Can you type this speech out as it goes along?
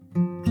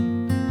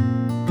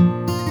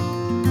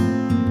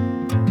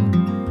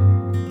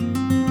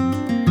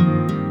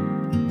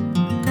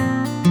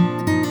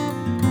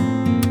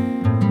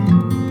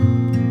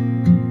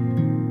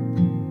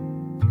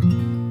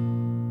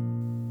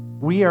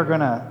We are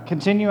going to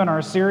continue in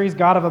our series,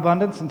 God of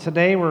Abundance, and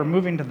today we're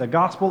moving to the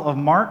Gospel of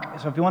Mark.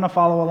 So if you want to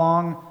follow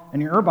along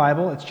in your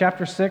Bible, it's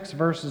chapter 6,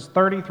 verses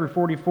 30 through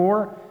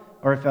 44.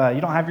 Or if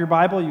you don't have your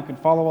Bible, you can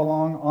follow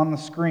along on the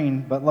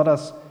screen. But let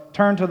us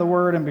turn to the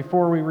Word, and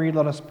before we read,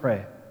 let us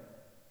pray.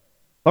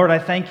 Lord, I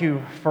thank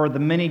you for the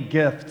many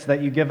gifts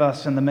that you give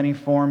us and the many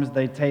forms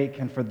they take,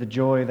 and for the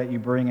joy that you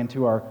bring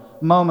into our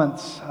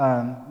moments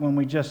when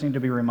we just need to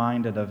be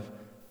reminded of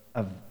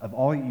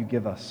all that you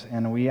give us.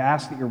 And we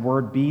ask that your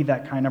word be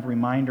that kind of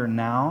reminder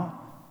now,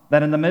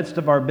 that in the midst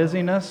of our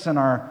busyness and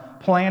our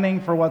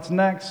planning for what's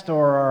next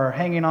or our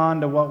hanging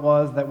on to what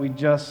was, that we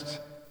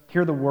just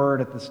hear the word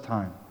at this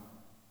time,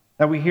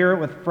 that we hear it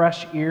with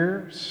fresh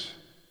ears,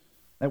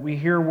 that we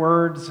hear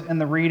words in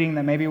the reading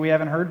that maybe we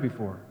haven't heard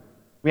before.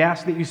 We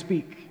ask that you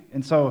speak,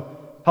 and so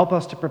help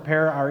us to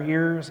prepare our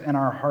ears and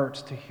our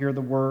hearts to hear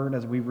the word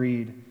as we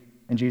read.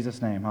 In Jesus'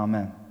 name,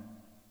 amen.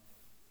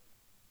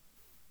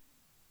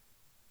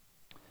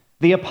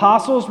 The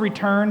apostles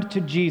returned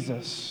to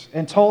Jesus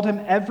and told him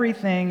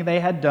everything they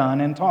had done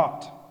and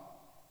taught.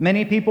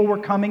 Many people were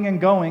coming and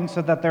going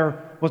so that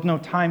there was no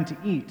time to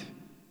eat.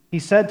 He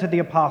said to the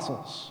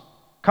apostles,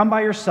 "Come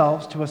by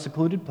yourselves to a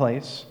secluded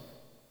place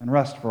and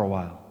rest for a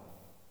while."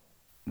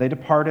 They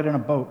departed in a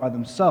boat by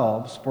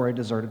themselves for a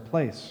deserted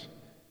place.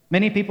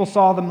 Many people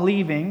saw them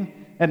leaving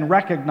and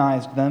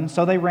recognized them,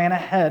 so they ran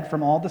ahead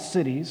from all the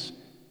cities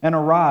and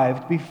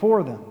arrived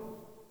before them.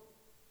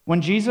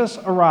 When Jesus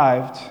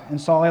arrived and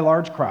saw a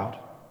large crowd,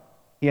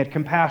 he had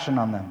compassion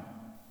on them,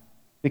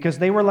 because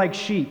they were like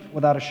sheep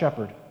without a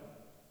shepherd.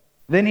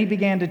 Then he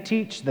began to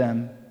teach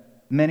them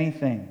many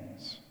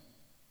things.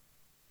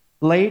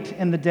 Late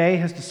in the day,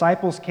 his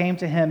disciples came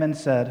to him and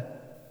said,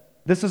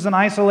 "This is an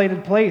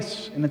isolated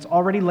place, and it's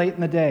already late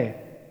in the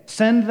day.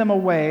 Send them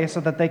away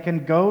so that they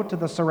can go to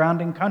the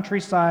surrounding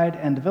countryside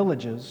and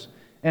villages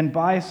and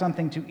buy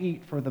something to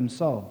eat for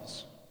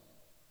themselves."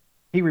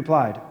 He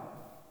replied,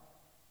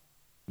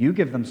 "You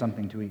give them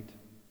something to eat."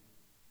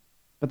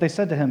 But they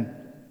said to him,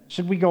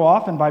 "Should we go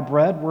off and buy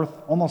bread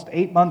worth almost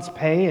 8 months'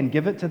 pay and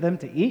give it to them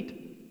to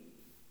eat?"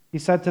 He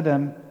said to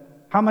them,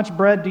 "How much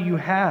bread do you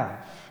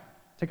have?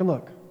 Take a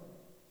look."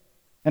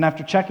 And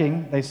after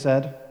checking, they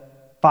said,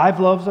 5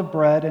 loaves of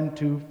bread and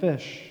 2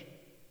 fish.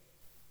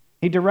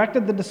 He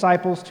directed the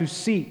disciples to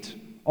seat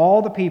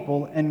all the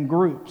people in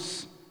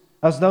groups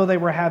as though they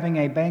were having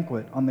a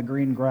banquet on the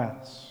green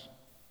grass.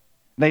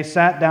 They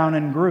sat down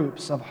in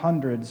groups of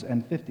hundreds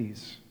and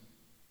fifties.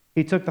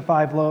 He took the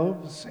 5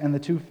 loaves and the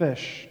 2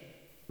 fish,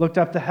 looked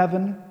up to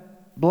heaven,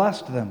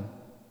 blessed them,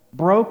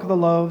 broke the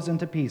loaves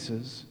into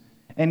pieces,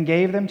 and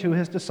gave them to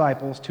his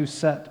disciples to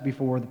set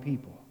before the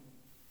people.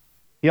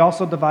 He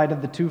also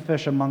divided the 2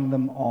 fish among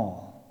them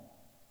all.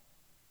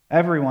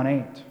 Everyone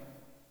ate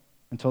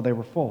until they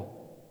were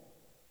full.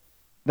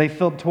 They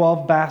filled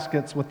 12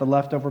 baskets with the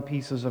leftover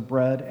pieces of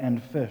bread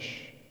and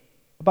fish.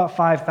 About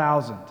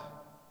 5,000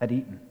 had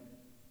eaten.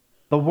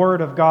 The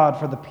word of God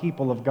for the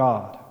people of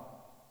God.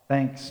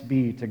 Thanks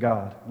be to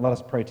God. Let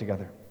us pray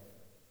together.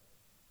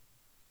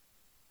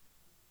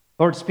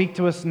 Lord, speak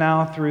to us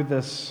now through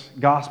this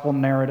gospel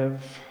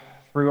narrative,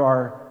 through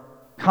our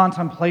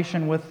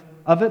contemplation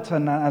of it,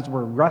 and as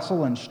we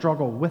wrestle and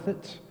struggle with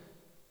it,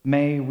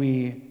 may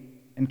we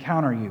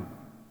encounter you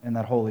in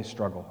that holy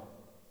struggle.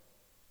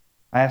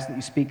 I ask that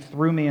you speak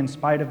through me in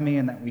spite of me,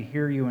 and that we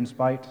hear you in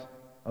spite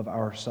of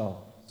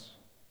ourselves.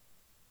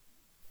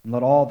 And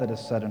let all that is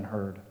said and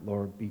heard,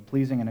 Lord, be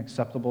pleasing and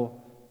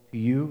acceptable to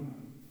you.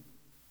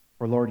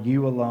 For, Lord,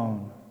 you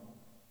alone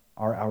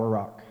are our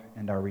rock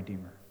and our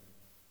Redeemer.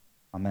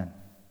 Amen.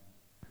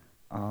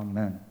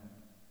 Amen.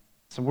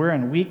 So we're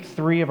in week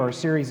 3 of our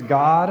series,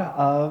 God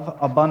of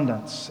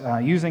Abundance,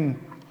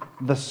 using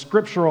the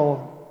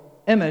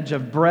scriptural image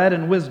of bread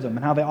and wisdom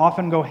and how they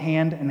often go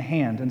hand in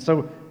hand. And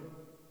so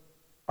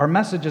our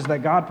message is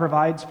that God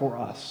provides for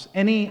us,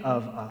 any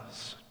of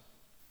us,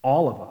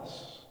 all of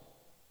us,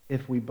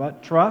 if we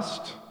but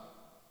trust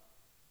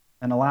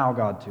and allow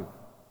God to.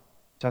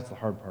 That's the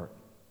hard part.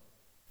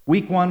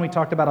 Week 1, we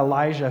talked about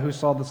Elijah, who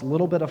saw this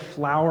little bit of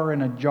flour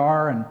in a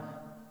jar,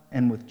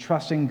 and with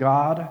trusting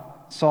God,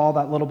 saw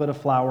that little bit of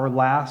flour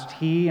last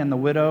he and the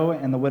widow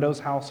and the widow's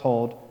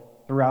household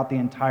throughout the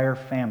entire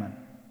famine.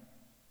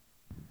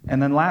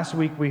 And then last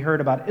week, we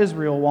heard about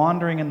Israel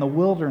wandering in the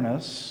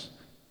wilderness,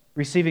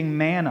 receiving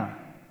manna,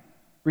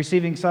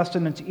 receiving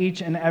sustenance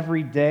each and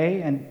every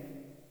day, and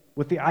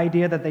with the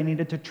idea that they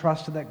needed to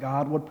trust that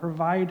God would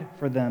provide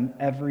for them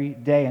every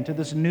day, and to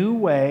this new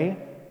way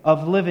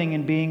of living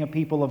and being a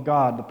people of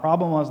God. The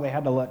problem was they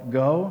had to let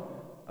go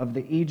of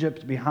the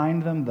Egypt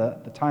behind them,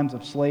 the times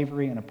of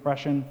slavery and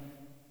oppression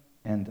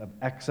and of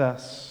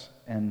excess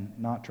and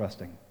not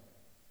trusting.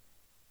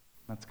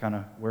 That's kind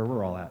of where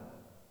we're all at.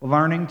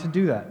 Learning to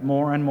do that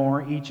more and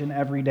more each and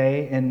every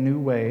day in new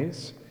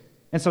ways.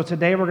 And so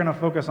today we're going to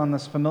focus on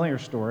this familiar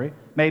story.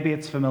 Maybe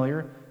it's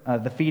familiar,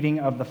 the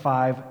feeding of the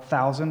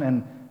 5,000.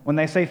 And when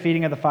they say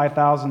feeding of the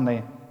 5,000,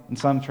 in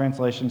some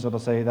translations it'll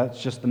say that's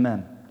just the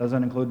men.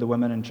 Doesn't include the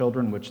women and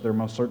children, which there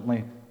most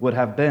certainly would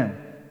have been.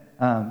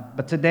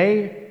 But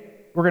today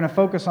we're going to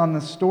focus on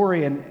this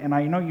story, and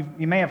I know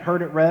you may have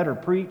heard it read or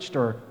preached,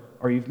 or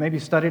you've maybe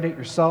studied it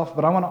yourself,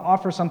 but I want to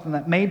offer something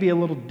that may be a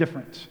little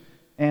different.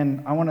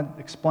 And I want to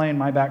explain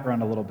my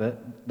background a little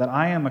bit, that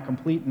I am a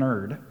complete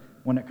nerd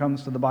when it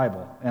comes to the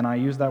Bible, and I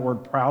use that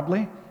word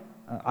proudly.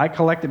 I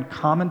collected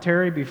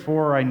commentary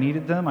before I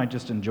needed them. I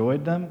just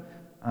enjoyed them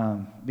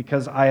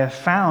because I have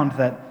found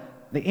that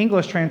the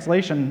English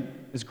translation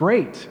is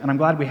great, and I'm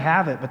glad we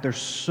have it, but there's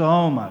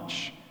so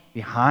much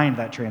behind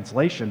that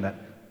translation that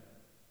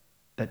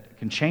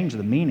can change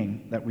the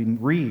meaning that we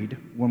read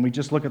when we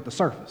just look at the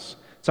surface.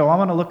 So I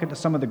want to look into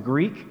some of the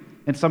Greek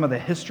and some of the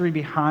history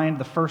behind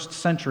the first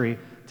century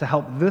to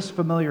help this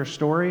familiar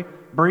story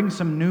bring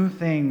some new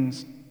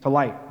things to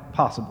light,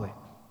 possibly.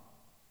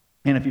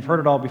 And if you've heard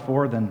it all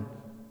before, then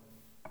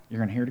you're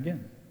going to hear it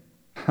again.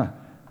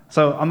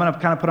 So I'm going to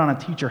kind of put on a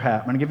teacher hat.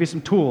 I'm going to give you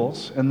some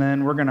tools, and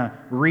then we're going to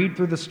read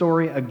through the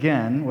story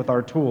again with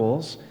our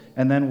tools,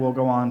 and then we'll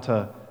go on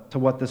to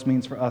what this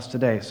means for us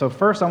today. So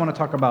first I want to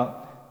talk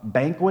about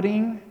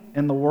banqueting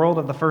in the world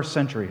of the first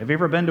century. Have you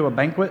ever been to a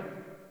banquet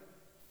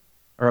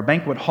or a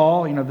banquet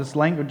hall? You know, this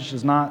language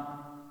is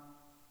not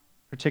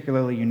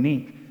particularly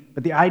unique,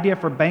 but the idea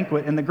for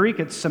banquet, in the Greek,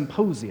 it's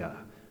symposia.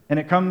 And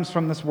it comes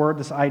from this word,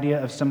 this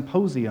idea of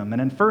symposium.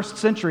 And in first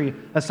century,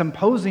 a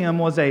symposium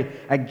was a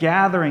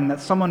gathering that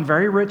someone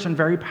very rich and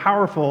very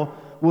powerful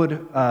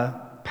would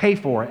pay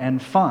for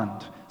and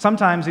fund.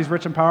 Sometimes these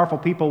rich and powerful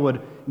people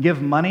would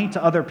give money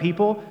to other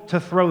people to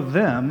throw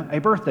them a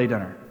birthday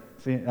dinner.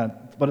 See,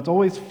 but it's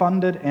always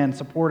funded and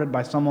supported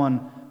by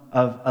someone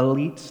of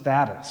elite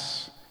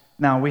status.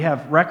 Now, we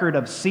have record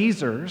of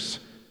Caesars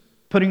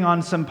putting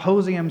on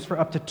symposiums for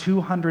up to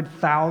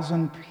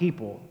 200,000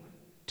 people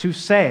to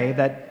say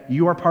that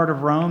you are part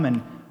of Rome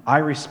and I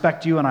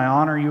respect you and I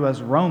honor you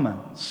as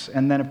Romans.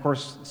 And then, of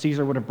course,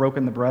 Caesar would have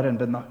broken the bread and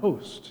been the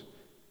host,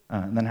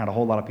 and then had a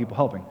whole lot of people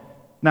helping.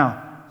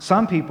 Now,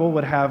 some people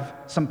would have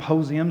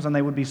symposiums and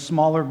they would be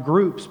smaller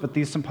groups, but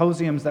these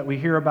symposiums that we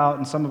hear about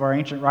in some of our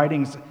ancient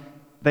writings,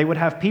 they would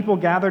have people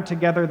gathered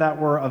together that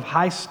were of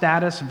high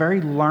status, very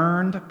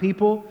learned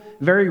people,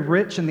 very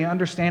rich in the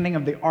understanding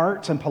of the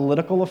arts and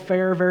political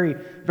affair, very,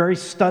 very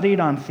studied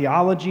on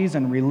theologies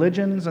and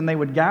religions, and they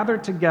would gather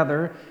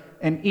together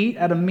and eat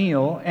at a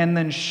meal and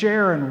then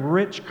share in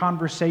rich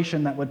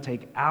conversation that would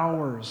take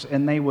hours,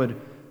 and they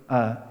would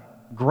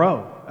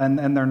grow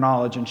in their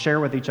knowledge and share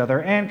with each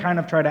other and kind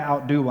of try to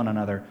outdo one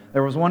another.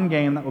 There was one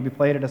game that would be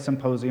played at a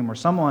symposium where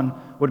someone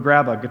would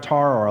grab a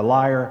guitar or a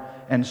lyre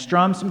and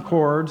strum some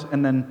chords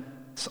and then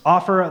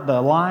offer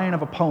the line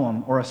of a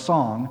poem or a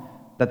song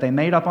that they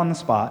made up on the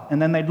spot,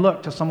 and then they'd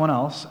look to someone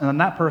else, and then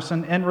that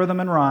person, in rhythm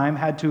and rhyme,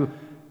 had to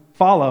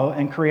follow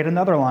and create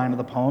another line of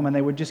the poem, and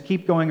they would just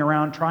keep going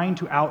around trying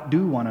to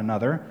outdo one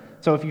another.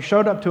 So if you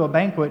showed up to a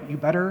banquet, you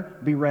better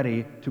be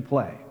ready to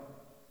play.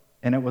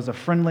 And it was a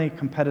friendly,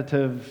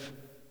 competitive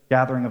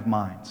gathering of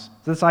minds.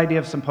 So this idea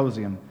of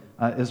symposium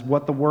is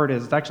what the word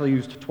is. It's actually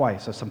used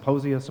twice, a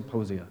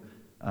symposia.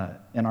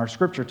 In our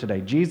scripture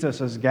today,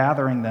 Jesus is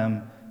gathering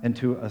them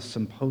into a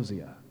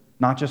symposia,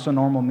 not just a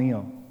normal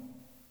meal.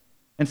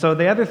 And so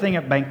the other thing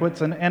at banquets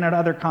and at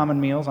other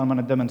common meals, I'm going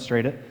to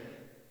demonstrate it,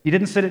 you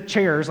didn't sit at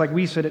chairs like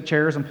we sit at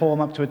chairs and pull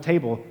them up to a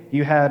table.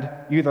 You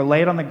either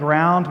laid on the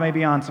ground,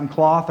 maybe on some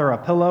cloth or a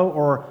pillow,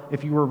 or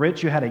if you were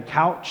rich, you had a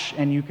couch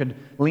and you could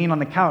lean on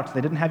the couch.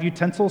 They didn't have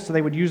utensils, so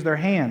they would use their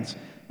hands.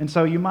 And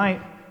so you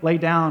might lay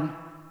down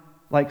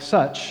like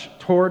such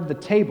toward the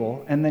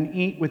table and then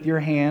eat with your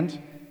hand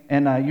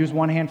and use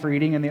one hand for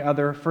eating and the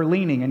other for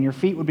leaning, and your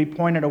feet would be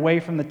pointed away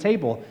from the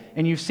table.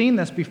 And you've seen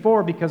this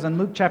before because in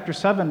Luke chapter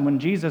 7, when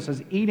Jesus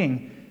is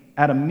eating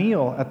at a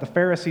meal at the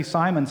Pharisee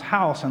Simon's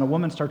house and a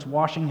woman starts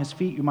washing his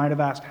feet, you might have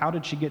asked, how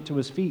did she get to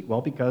his feet?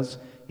 Well, because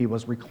he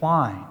was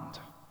reclined.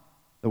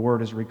 The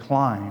word is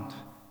reclined.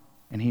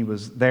 And he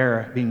was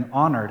there being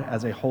honored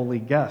as a holy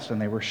guest,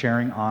 and they were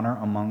sharing honor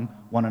among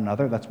one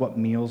another. That's what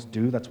meals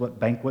do. That's what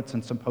banquets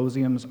and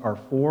symposiums are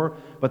for.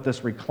 But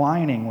this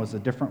reclining was a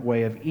different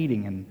way of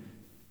eating, and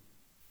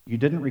you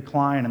didn't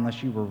recline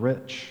unless you were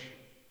rich,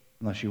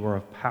 unless you were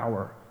of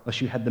power,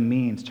 unless you had the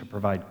means to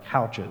provide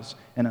couches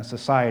in a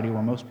society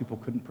where most people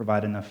couldn't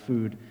provide enough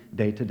food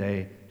day to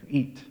day to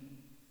eat.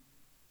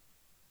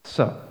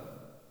 So,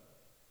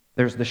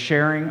 there's the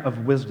sharing of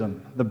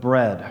wisdom, the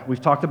bread. We've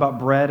talked about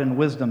bread and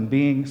wisdom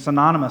being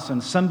synonymous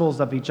and symbols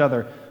of each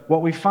other.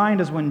 What we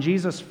find is when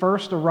Jesus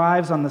first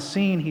arrives on the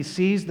scene, he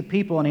sees the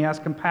people and he has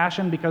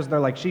compassion because they're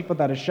like sheep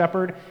without a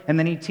shepherd, and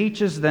then he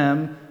teaches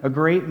them a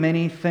great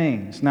many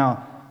things.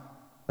 Now,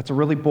 that's a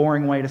really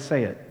boring way to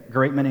say it,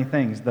 great many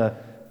things. The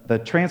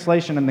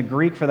translation in the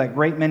Greek for that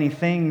great many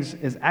things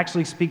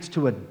actually speaks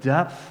to a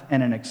depth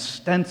and an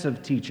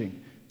extensive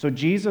teaching. So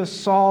Jesus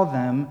saw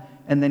them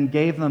and then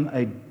gave them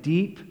a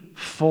deep,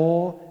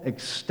 full,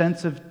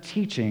 extensive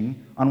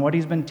teaching on what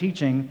he's been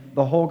teaching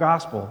the whole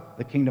gospel,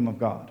 the kingdom of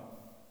God.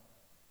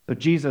 So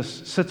Jesus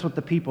sits with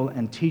the people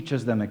and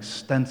teaches them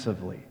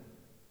extensively.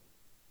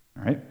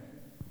 All right?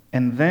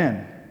 And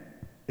then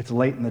it's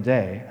late in the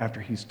day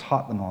after he's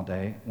taught them all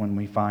day when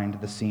we find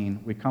the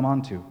scene we come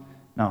on to.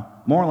 Now,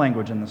 more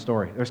language in the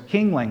story. There's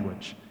king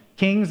language.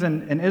 Kings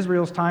in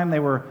Israel's time,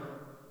 they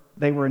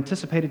were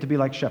anticipated to be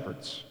like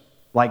shepherds,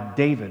 like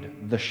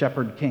David, the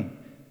shepherd king.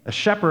 A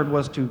shepherd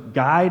was to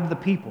guide the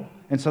people,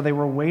 and so they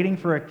were waiting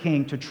for a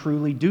king to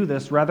truly do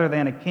this rather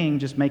than a king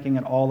just making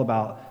it all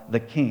about the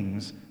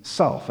king's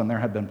self. And there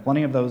had been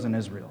plenty of those in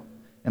Israel,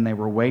 and they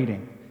were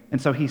waiting.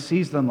 And so he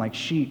sees them like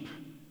sheep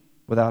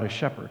without a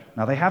shepherd.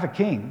 Now, they have a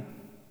king.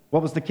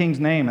 What was the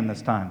king's name in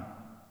this time?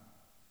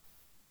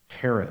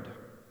 Herod.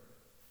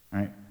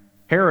 Right?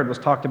 Herod was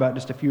talked about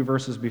just a few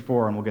verses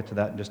before, and we'll get to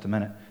that in just a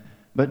minute.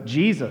 But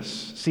Jesus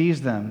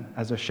sees them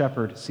as a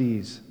shepherd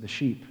sees the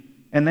sheep.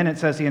 And then it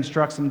says he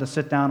instructs them to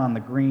sit down on the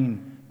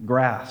green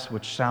grass,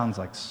 which sounds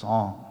like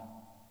Psalm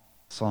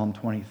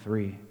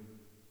 23,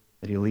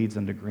 that he leads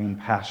them to green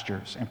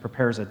pastures and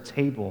prepares a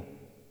table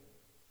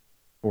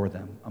for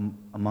them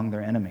among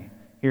their enemy.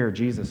 Here,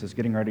 Jesus is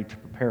getting ready to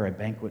prepare a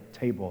banquet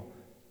table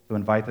to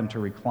invite them to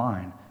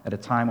recline at a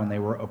time when they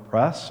were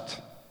oppressed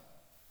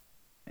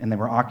and they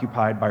were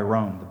occupied by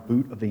Rome. The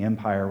boot of the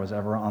empire was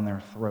ever on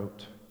their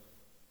throat.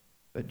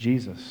 But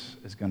Jesus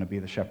is going to be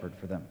the shepherd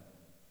for them.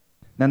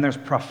 Then there's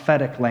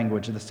prophetic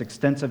language, this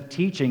extensive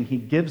teaching he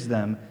gives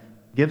them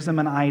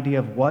an idea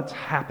of what's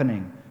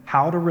happening,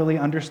 how to really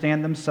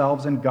understand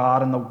themselves and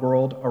God and the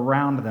world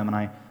around them.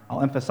 And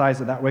I'll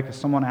emphasize it that way because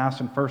someone asked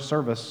in first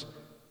service,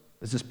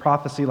 is this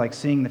prophecy like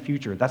seeing the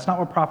future? That's not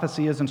what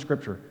prophecy is in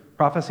Scripture.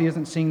 Prophecy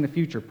isn't seeing the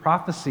future.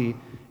 Prophecy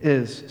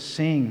is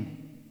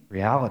seeing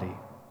reality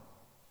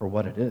for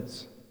what it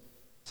is.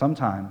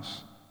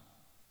 Sometimes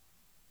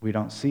we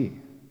don't see.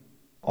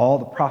 All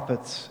the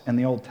prophets in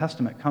the Old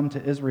Testament come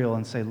to Israel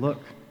and say, look,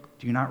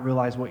 do you not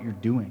realize what you're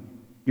doing?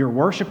 You're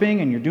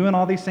worshiping and you're doing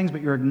all these things,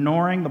 but you're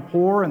ignoring the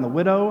poor and the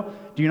widow.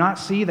 Do you not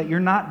see that you're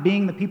not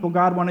being the people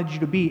God wanted you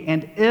to be?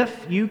 And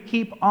if you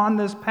keep on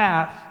this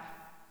path,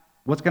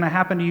 what's going to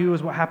happen to you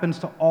is what happens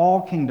to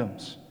all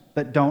kingdoms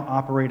that don't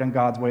operate in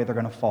God's way. They're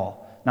going to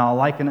fall. Now, I'll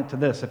liken it to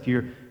this. If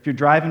you're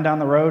driving down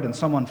the road and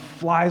someone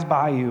flies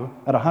by you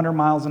at 100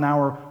 miles an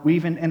hour,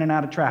 weaving in and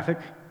out of traffic,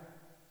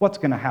 what's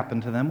going to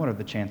happen to them? What are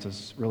the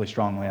chances really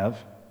strongly of?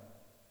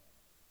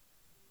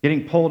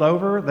 Getting pulled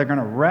over, they're going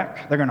to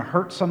wreck, they're going to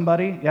hurt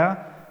somebody,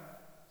 yeah?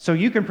 So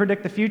you can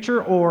predict the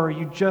future, or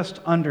you just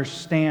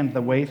understand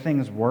the way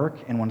things work,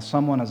 and when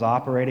someone is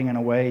operating in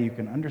a way, you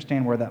can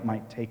understand where that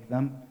might take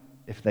them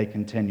if they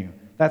continue.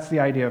 That's the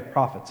idea of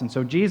prophets. And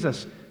so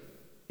Jesus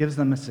gives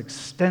them this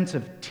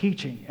extensive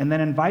teaching and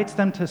then invites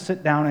them to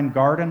sit down in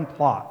garden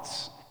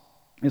plots,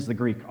 is the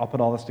Greek. I'll put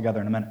all this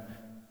together in a minute.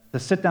 To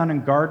sit down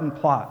in garden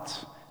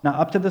plots. Now,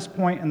 up to this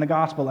point in the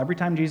gospel, every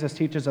time Jesus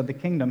teaches of the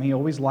kingdom, he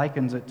always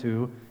likens it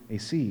to a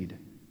seed,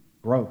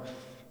 growth,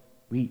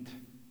 wheat,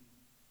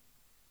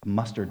 a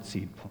mustard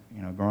seed,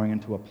 growing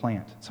into a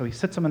plant. So he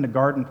sits them into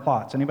garden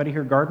plots. Anybody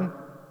here garden?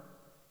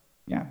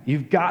 Yeah.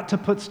 You've got to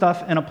put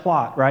stuff in a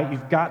plot, right?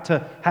 You've got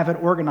to have it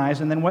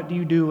organized. And then what do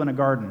you do in a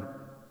garden?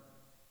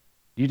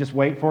 You just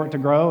wait for it to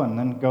grow and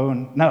then go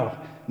and... No,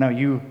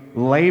 you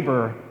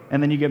labor,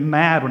 and then you get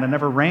mad when it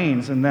never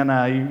rains, and then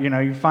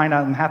you find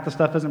out and half the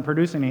stuff isn't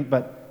producing anything.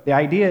 But the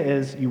idea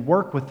is you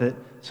work with it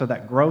so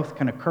that growth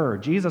can occur.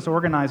 Jesus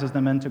organizes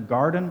them into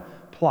garden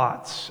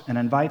plots and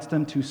invites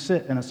them to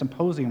sit in a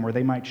symposium where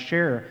they might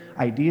share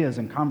ideas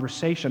and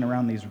conversation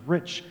around these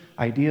rich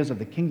ideas of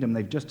the kingdom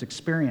they've just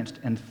experienced,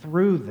 and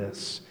through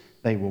this,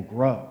 they will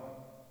grow.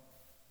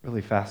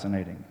 Really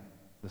fascinating,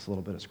 this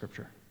little bit of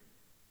Scripture.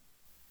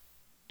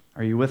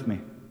 Are you with me?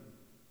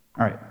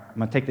 All right, I'm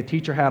going to take the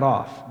teacher hat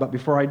off. But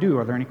before I do,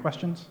 are there any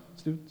questions,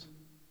 students?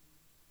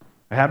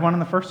 I had one in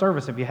the first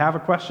service. If you have a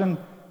question,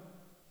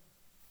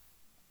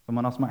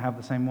 someone else might have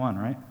the same one,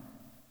 right?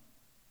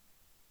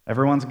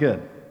 Everyone's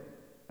good.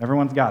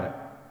 Everyone's got it.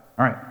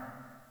 All right,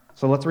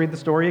 so let's read the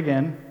story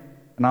again,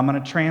 and I'm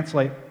going to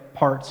translate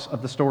parts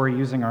of the story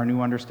using our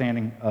new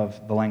understanding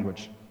of the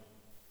language.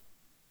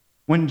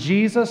 When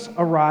Jesus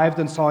arrived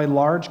and saw a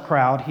large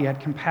crowd, he had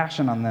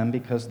compassion on them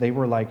because they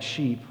were like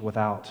sheep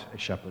without a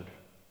shepherd.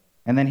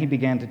 And then he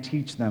began to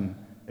teach them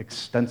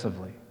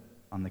extensively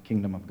on the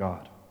kingdom of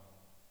God.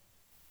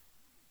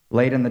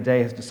 Late in the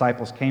day, his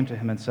disciples came to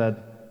him and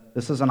said,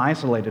 "This is an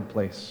isolated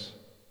place.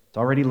 It's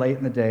already late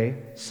in the day.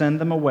 Send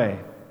them away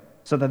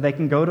so that they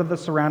can go to the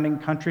surrounding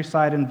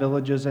countryside and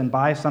villages and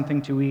buy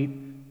something to eat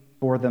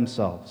for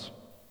themselves."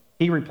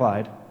 He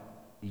replied,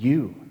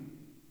 "You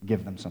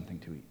give them something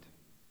to eat."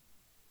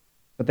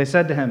 But they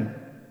said to him,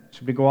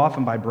 "Should we go off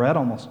and buy bread,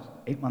 almost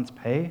 8 months'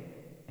 pay,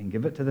 and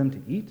give it to them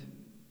to eat?"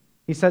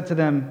 He said to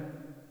them,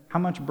 "How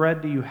much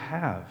bread do you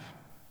have?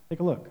 Take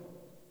a look."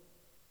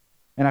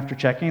 And after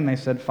checking, they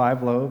said,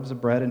 5 loaves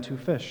of bread and 2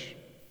 fish.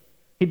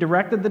 He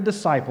directed the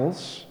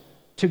disciples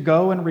to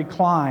go and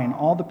recline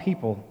all the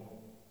people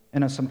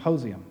in a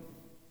symposium,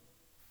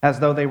 as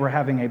though they were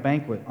having a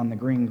banquet on the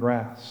green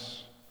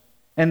grass.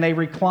 And they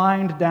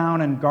reclined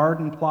down in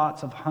garden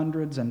plots of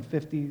hundreds and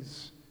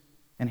fifties.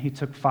 And he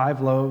took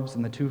 5 loaves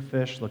and the 2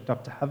 fish, looked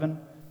up to heaven,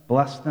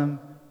 blessed them,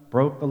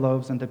 broke the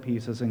loaves into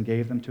pieces, and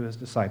gave them to his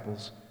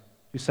disciples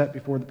to set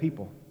before the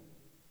people.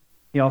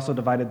 He also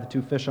divided the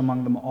 2 fish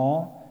among them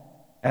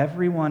all,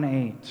 Everyone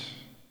ate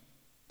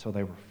till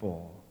they were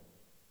full.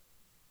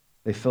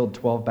 They filled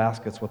 12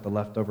 baskets with the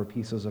leftover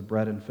pieces of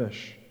bread and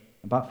fish.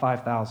 About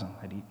 5,000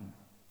 had eaten.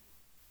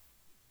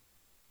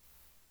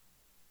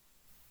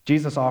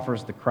 Jesus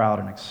offers the crowd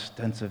an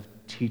extensive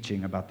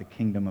teaching about the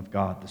kingdom of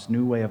God, this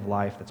new way of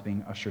life that's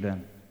being ushered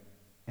in.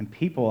 And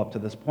people up to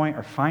this point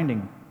are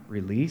finding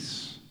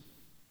release.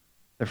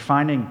 They're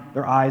finding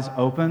their eyes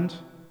opened,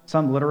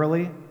 some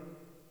literally,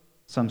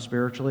 some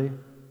spiritually.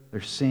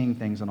 They're seeing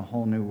things in a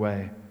whole new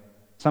way.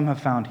 Some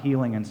have found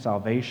healing and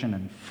salvation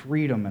and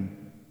freedom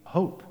and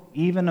hope.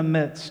 Even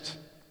amidst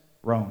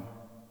Rome,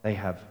 they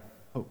have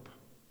hope.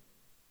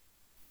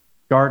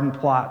 Garden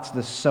plots,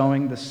 the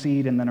sowing the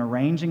seed and then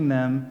arranging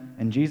them,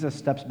 and Jesus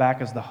steps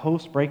back as the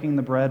host breaking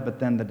the bread, but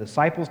then the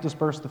disciples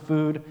disperse the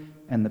food,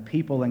 and the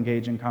people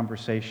engage in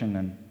conversation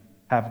and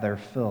have their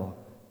fill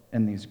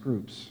in these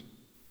groups.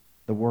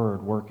 The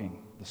Word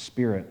working, the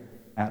Spirit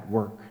at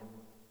work.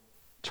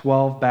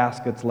 12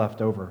 baskets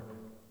left over.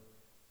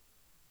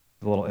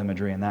 A little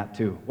imagery in that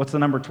too. What's the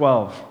number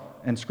 12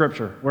 in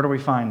Scripture? Where do we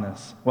find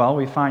this? Well,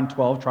 we find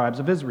 12 tribes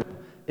of Israel.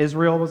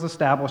 Israel was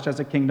established as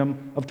a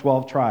kingdom of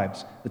 12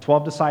 tribes. The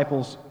 12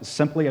 disciples is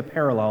simply a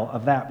parallel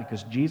of that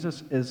because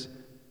Jesus is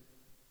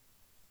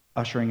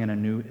ushering in a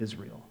new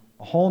Israel,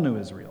 a whole new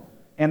Israel.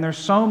 And there's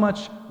so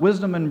much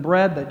wisdom and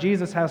bread that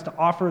Jesus has to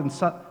offer and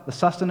the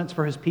sustenance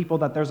for his people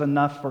that there's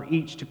enough for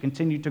each to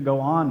continue to go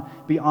on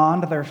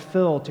beyond their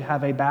fill to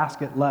have a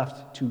basket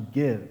left to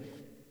give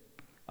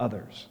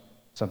others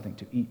something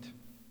to eat.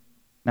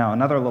 Now,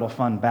 another little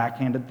fun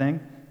backhanded thing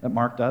that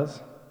Mark does,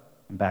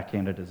 and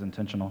backhanded is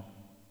intentional.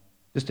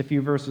 Just a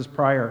few verses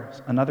prior,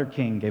 another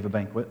king gave a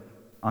banquet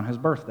on his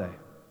birthday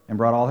and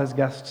brought all his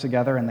guests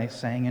together, and they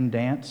sang and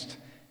danced.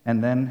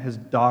 And then his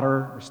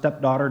daughter or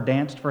stepdaughter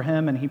danced for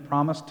him, and he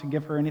promised to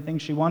give her anything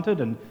she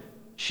wanted. And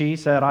she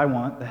said, I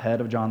want the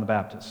head of John the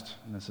Baptist.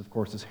 And this, of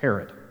course, is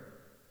Herod.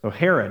 So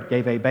Herod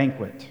gave a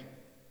banquet,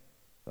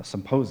 a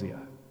symposia.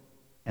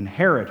 And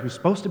Herod, who's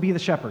supposed to be the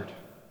shepherd,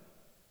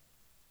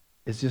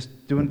 is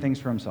just doing things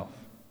for himself.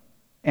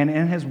 And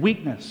in his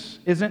weakness,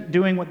 isn't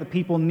doing what the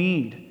people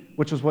need,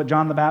 which was what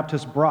John the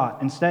Baptist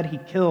brought. Instead, he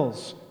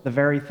kills the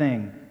very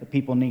thing that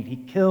people need. He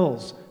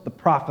kills the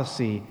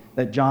prophecy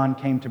that John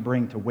came to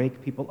bring to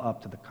wake people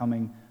up to the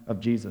coming of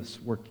Jesus.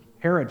 Where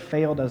Herod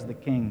failed as the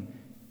king,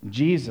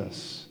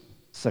 Jesus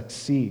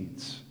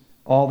succeeds.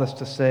 All this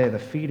to say, the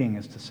feeding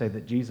is to say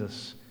that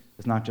Jesus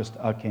is not just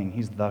a king,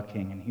 he's the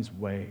king, and he's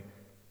way,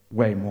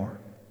 way more.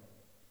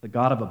 The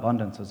God of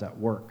abundance is at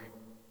work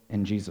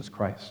in Jesus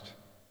Christ,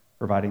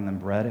 providing them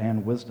bread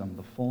and wisdom,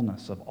 the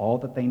fullness of all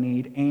that they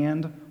need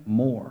and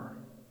more.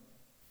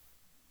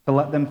 To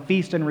let them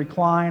feast and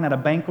recline at a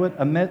banquet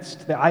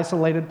amidst the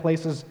isolated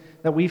places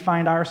that we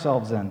find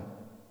ourselves in,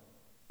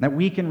 that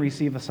we can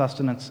receive a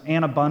sustenance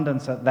and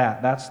abundance at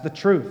that. That's the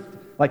truth.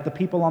 Like the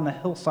people on the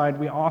hillside,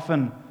 we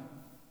often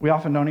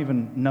don't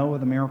even know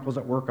the miracles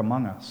at work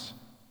among us.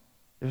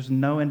 There's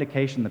no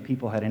indication that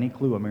people had any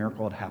clue a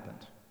miracle had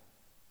happened.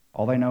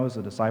 All they know is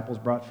the disciples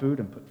brought food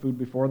and put food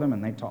before them,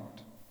 and they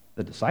talked.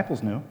 The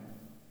disciples knew,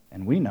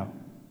 and we know.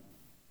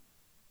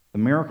 The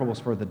miracle was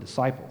for the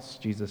disciples.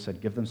 Jesus said,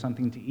 give them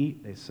something to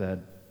eat. They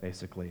said,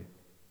 basically,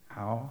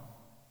 how?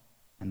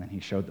 And then he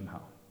showed them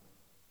how.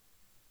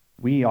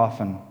 We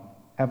often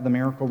have the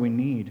miracle we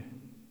need.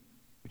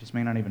 We just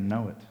may not even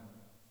know it.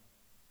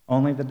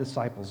 Only the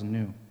disciples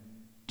knew.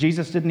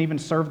 Jesus didn't even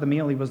serve the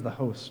meal. He was the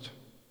host.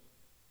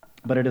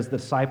 But it is the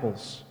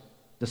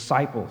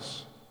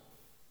disciples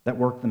that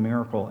worked the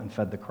miracle and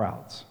fed the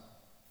crowds.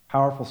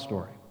 Powerful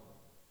story.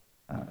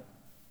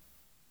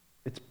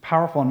 It's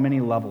powerful on many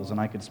levels, and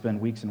I could spend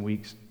weeks and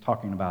weeks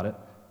talking about it,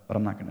 but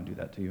I'm not going to do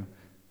that to you.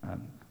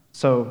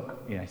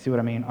 See what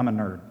I mean? I'm a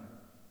nerd,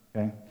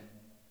 okay?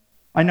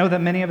 I know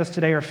that many of us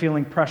today are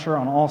feeling pressure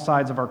on all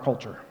sides of our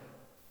culture.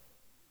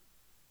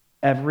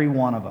 Every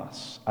one of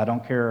us. I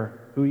don't care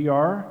who you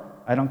are.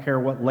 I don't care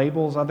what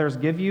labels others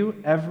give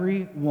you.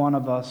 Every one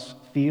of us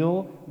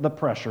feel the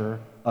pressure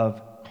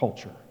of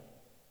culture.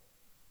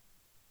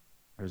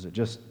 Or is it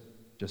just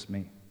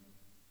me?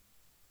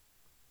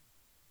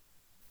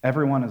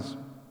 Everyone is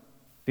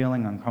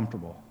feeling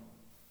uncomfortable,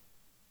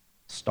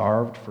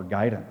 starved for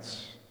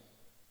guidance,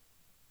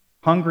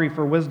 hungry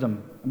for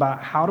wisdom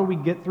about how do we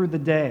get through the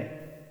day.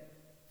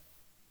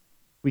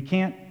 We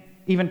can't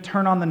even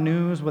turn on the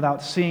news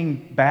without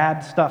seeing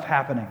bad stuff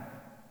happening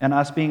and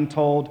us being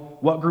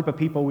told what group of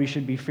people we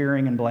should be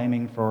fearing and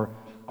blaming for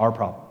our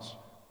problems.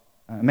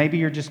 Maybe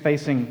you're just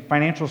facing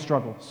financial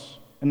struggles,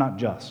 and not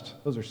just.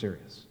 Those are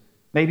serious.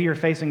 Maybe you're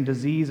facing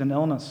disease and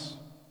illness.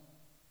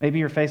 Maybe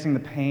you're facing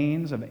the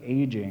pains of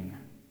aging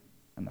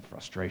and the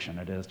frustration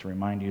it is to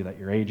remind you that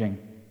you're aging.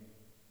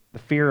 The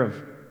fear of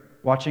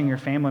watching your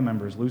family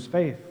members lose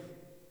faith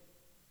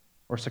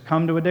or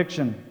succumb to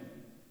addiction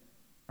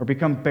or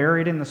become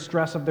buried in the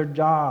stress of their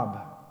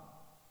job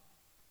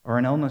or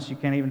an illness you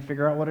can't even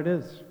figure out what it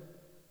is.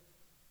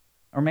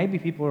 Or maybe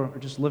people are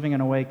just living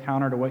in a way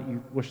counter to what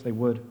you wish they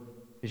would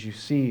because you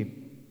see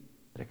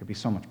that it could be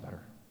so much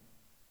better.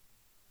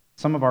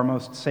 Some of our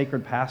most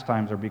sacred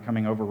pastimes are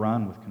becoming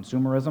overrun with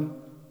consumerism,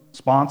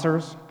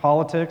 sponsors,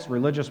 politics,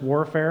 religious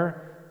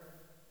warfare.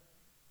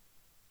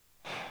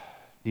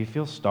 Do you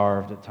feel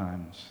starved at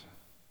times,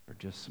 or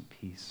just some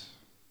peace?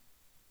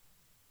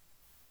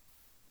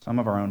 Some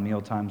of our own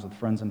meal times with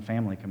friends and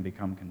family can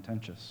become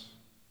contentious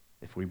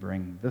if we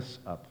bring this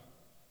up.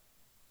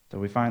 So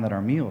we find that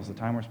our meals, the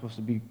time we're supposed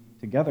to be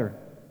together,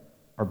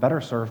 are better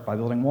served by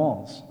building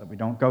walls, that we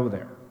don't go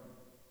there.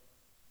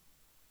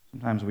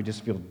 Sometimes we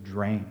just feel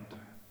drained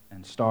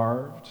and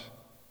starved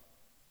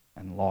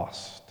and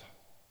lost,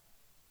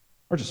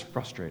 or just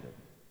frustrated.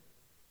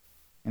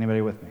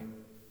 Anybody with me?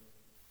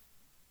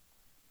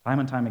 Time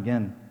and time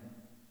again,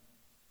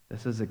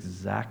 this is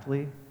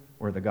exactly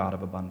where the God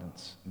of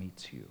abundance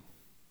meets you.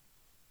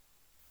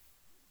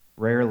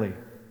 Rarely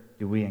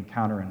do we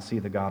encounter and see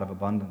the God of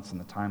abundance in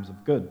the times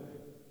of good,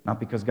 not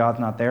because God's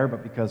not there,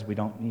 but because we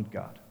don't need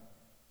God.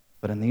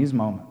 But in these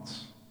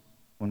moments,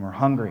 when we're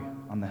hungry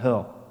on the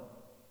hill,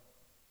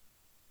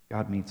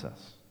 God meets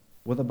us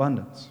with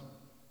abundance.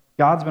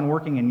 God's been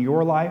working in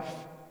your life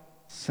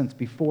since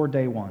before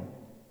day one.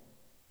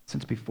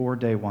 Since before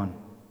day one.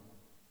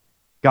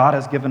 God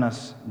has given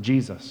us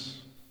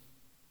Jesus,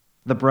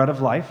 the bread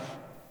of life,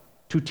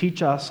 to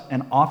teach us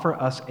and offer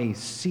us a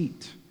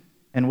seat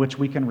in which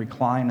we can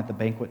recline at the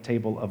banquet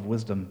table of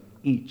wisdom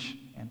each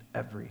and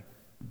every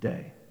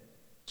day.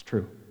 It's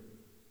true.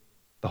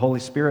 The Holy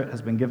Spirit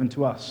has been given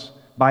to us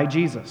by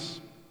Jesus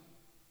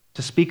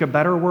to speak a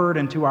better word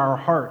into our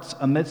hearts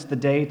amidst the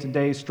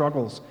day-to-day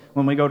struggles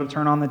when we go to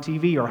turn on the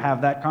TV or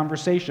have that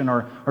conversation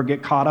or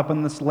get caught up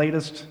in this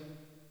latest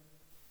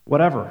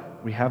whatever.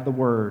 We have the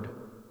word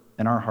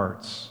in our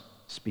hearts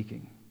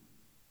speaking.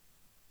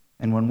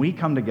 And when we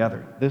come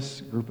together, this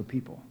group of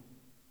people,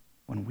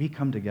 when we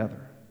come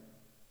together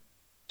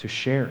to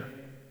share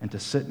and to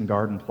sit in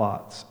garden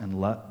plots and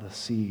let the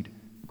seed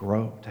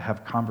grow, to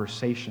have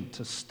conversation,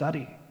 to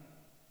study,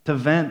 to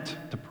vent,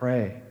 to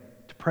pray,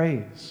 to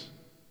praise,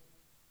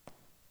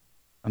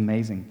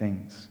 amazing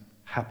things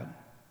happen.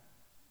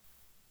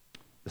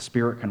 The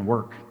Spirit can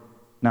work.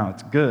 Now,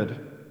 it's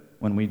good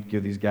when we do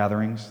these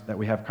gatherings that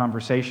we have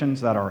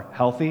conversations that are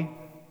healthy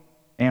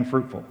and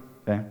fruitful.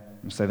 Okay? I'm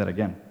going to say that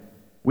again.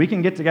 We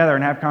can get together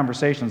and have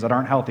conversations that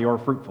aren't healthy or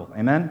fruitful.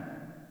 Amen?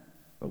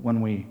 But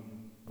when we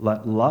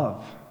let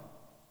love,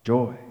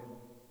 joy,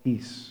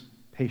 peace,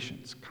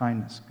 patience,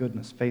 kindness,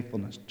 goodness,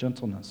 faithfulness,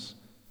 gentleness,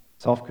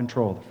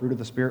 self-control, the fruit of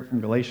the Spirit from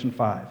Galatians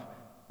 5,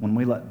 when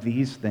we let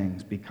these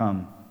things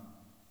become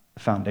the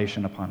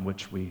foundation upon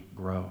which we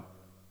grow,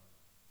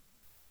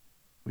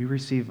 we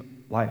receive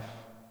life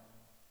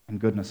and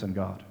goodness in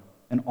God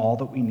and all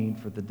that we need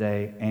for the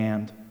day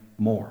and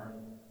more.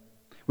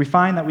 We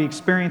find that we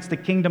experience the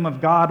kingdom of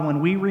God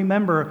when we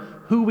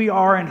remember who we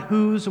are and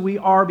whose we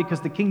are,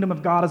 because the kingdom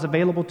of God is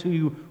available to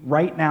you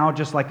right now,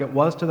 just like it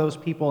was to those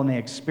people and they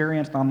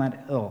experienced on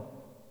that hill.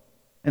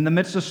 In the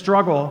midst of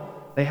struggle,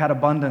 they had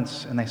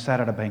abundance and they sat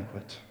at a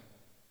banquet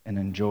and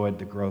enjoyed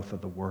the growth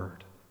of the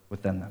word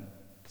within them.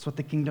 That's what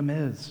the kingdom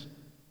is.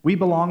 We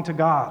belong to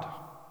God.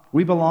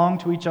 We belong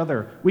to each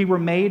other. We were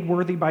made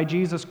worthy by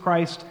Jesus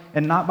Christ,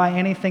 and not by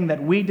anything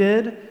that we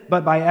did,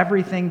 but by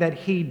everything that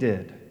He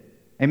did.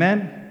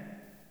 Amen?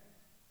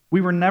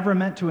 We were never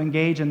meant to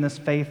engage in this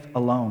faith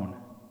alone.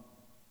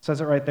 It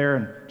says it right there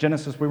in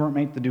Genesis, we weren't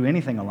meant to do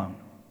anything alone.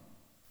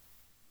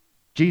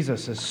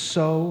 Jesus is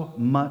so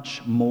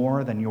much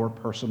more than your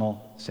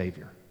personal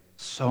Savior.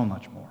 So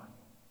much more.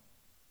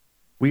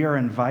 We are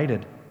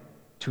invited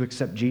to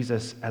accept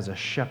Jesus as a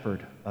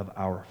shepherd of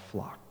our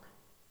flock.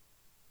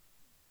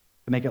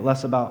 To make it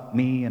less about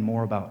me and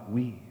more about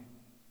we.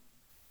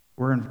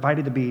 We're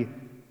invited to be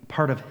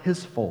part of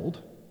His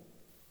fold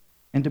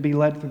and to be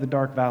led through the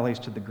dark valleys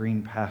to the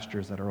green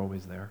pastures that are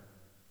always there.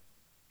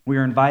 We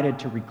are invited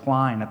to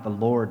recline at the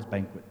Lord's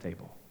banquet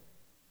table.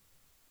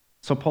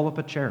 So pull up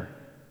a chair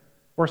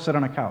or sit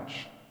on a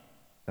couch.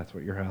 That's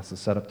what your house is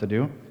set up to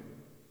do.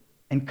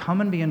 And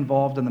come and be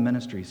involved in the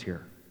ministries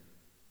here.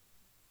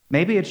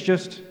 Maybe it's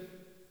just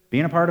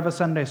being a part of a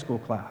Sunday school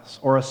class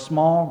or a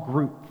small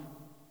group.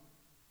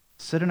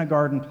 Sit in a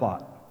garden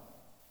plot.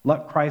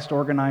 Let Christ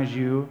organize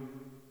you.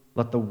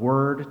 Let the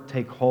word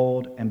take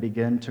hold and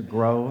begin to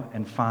grow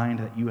and find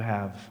that you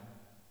have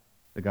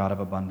the God of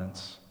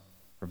abundance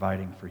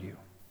providing for you.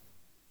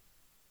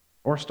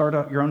 Or start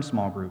your own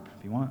small group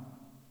if you want.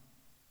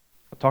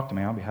 Talk to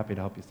me. I'll be happy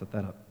to help you set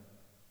that up.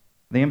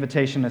 The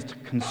invitation is to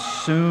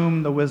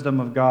consume the wisdom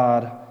of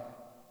God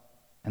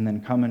and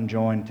then come and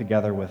join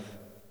together with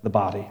the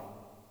body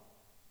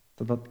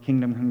so that the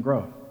kingdom can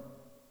grow.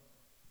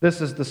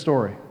 This is the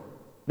story.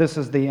 This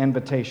is the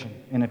invitation.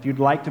 And if you'd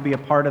like to be a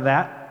part of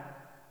that,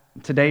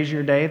 today's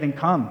your day, then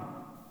come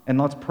and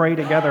let's pray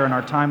together in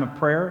our time of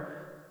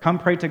prayer. Come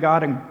pray to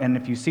God, and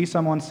if you see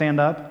someone stand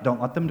up,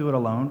 don't let them do it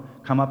alone.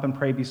 Come up and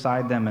pray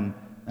beside them and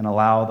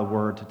allow the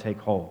word to take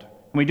hold.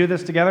 Can we do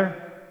this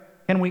together?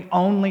 Can we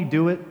only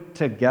do it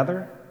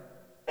together?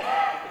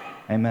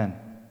 Amen.